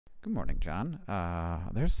Good morning, John.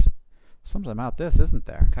 There's something about this, isn't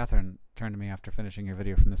there? Catherine turned to me after finishing your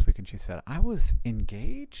video from this week and she said, I was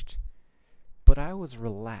engaged, but I was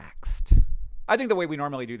relaxed. I think the way we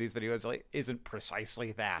normally do these videos isn't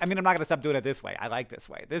precisely that. I mean, I'm not going to stop doing it this way. I like this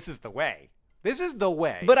way. This is the way. This is the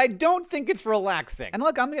way. But I don't think it's relaxing. And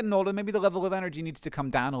look, I'm getting older. Maybe the level of energy needs to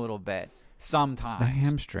come down a little bit sometimes. The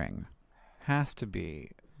hamstring has to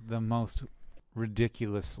be the most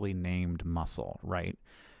ridiculously named muscle, right?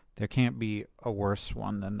 There can't be a worse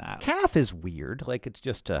one than that. Calf is weird. Like, it's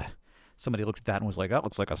just somebody looked at that and was like, that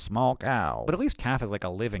looks like a small cow. But at least calf is like a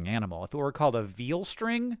living animal. If it were called a veal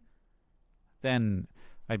string, then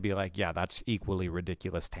I'd be like, yeah, that's equally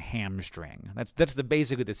ridiculous to hamstring. That's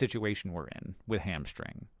basically the situation we're in with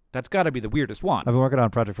hamstring. That's got to be the weirdest one. I've been working on a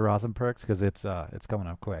project for Awesome Perks because it's coming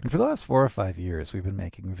up quick. And for the last 4 or 5 years, we've been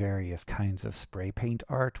making various kinds of spray paint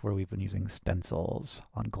art where we've been using stencils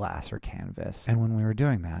on glass or canvas. And when we were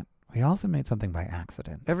doing that, we also made something by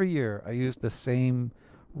accident. Every year, I used the same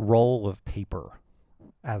roll of paper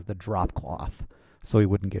as the drop cloth so we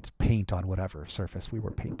wouldn't get paint on whatever surface we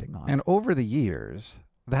were painting on. And over the years,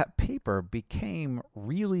 that paper became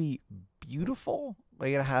really beautiful.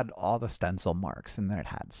 Like, it had all the stencil marks, and then it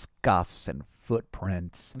had scuffs and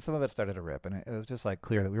footprints. And some of it started to rip, and it was just like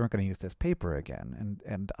clear that we weren't going to use this paper again.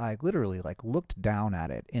 And I literally like looked down at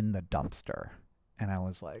it in the dumpster, and I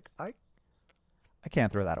was like, I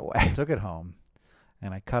can't throw that away. I took it home,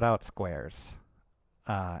 and I cut out squares,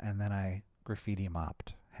 and then I graffiti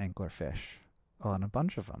mopped Hanklerfish on a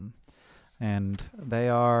bunch of them. And they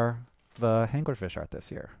are the Hanklerfish art this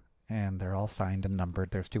year. And they're all signed and numbered.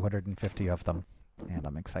 There's 250 of them. And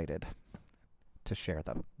I'm excited to share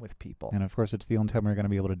them with people. And of course, it's the only time we're going to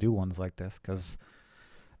be able to do ones like this because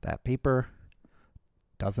that paper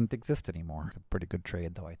doesn't exist anymore. It's a pretty good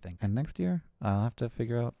trade, though, I think. And next year, I'll have to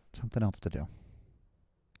figure out something else to do.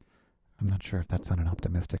 I'm not sure if that sounded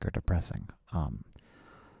optimistic or depressing.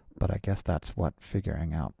 But I guess that's what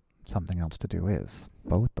figuring out something else to do is.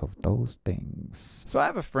 Both of those things. So I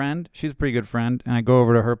have a friend. She's a pretty good friend, and I go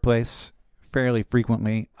over to her place fairly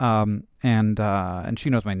frequently, and she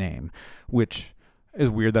knows my name, which is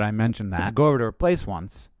weird that I mentioned that. I go over to her place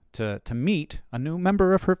once to meet a new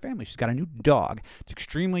member of her family. She's got a new dog. It's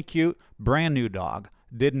extremely cute, brand new dog.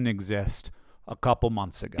 Didn't exist a couple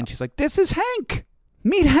months ago. And she's like, this is Hank.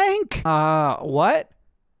 Meet Hank. What?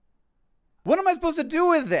 What am I supposed to do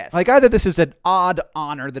with this? Like, either this is an odd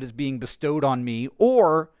honor that is being bestowed on me,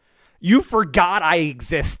 or you forgot I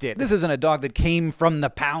existed. This isn't a dog that came from the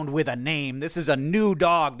pound with a name. This is a new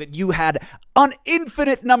dog that you had an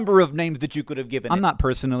infinite number of names that you could have given. I'm not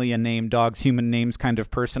personally a name dogs, human names kind of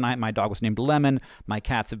person. My dog was named Lemon. My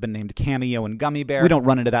cats have been named Cameo and Gummy Bear. We don't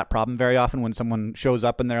run into that problem very often when someone shows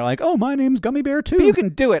up and they're like, oh, my name's Gummy Bear too. But you can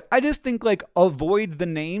do it. I just think, like, avoid the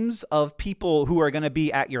names of people who are going to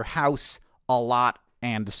be at your house a lot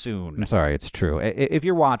and soon. Sorry, it's true. If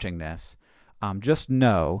you're watching this, just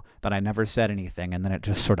know that I never said anything, and then it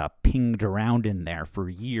just sort of pinged around in there for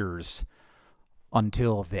years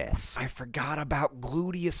until this. I forgot about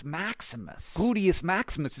Gluteus Maximus. Gluteus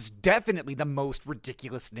Maximus is definitely the most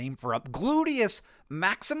ridiculous name for a... Gluteus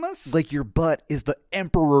Maximus? Like your butt is the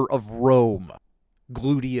emperor of Rome.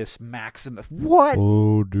 Gluteus Maximus. What?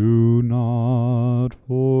 Oh, do not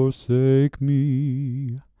forsake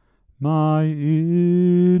me, my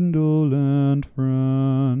indolent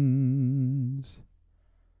friends.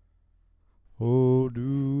 Oh,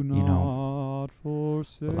 do not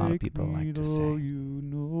forsake a lot of people me, like to say, though you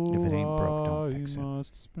know if it ain't broke, don't I fix it.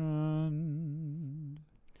 must spend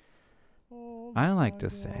I like to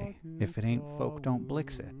say, if it ain't folk, don't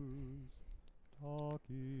blix it.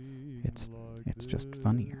 It's just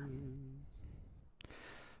funnier.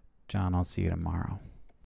 John, I'll see you tomorrow.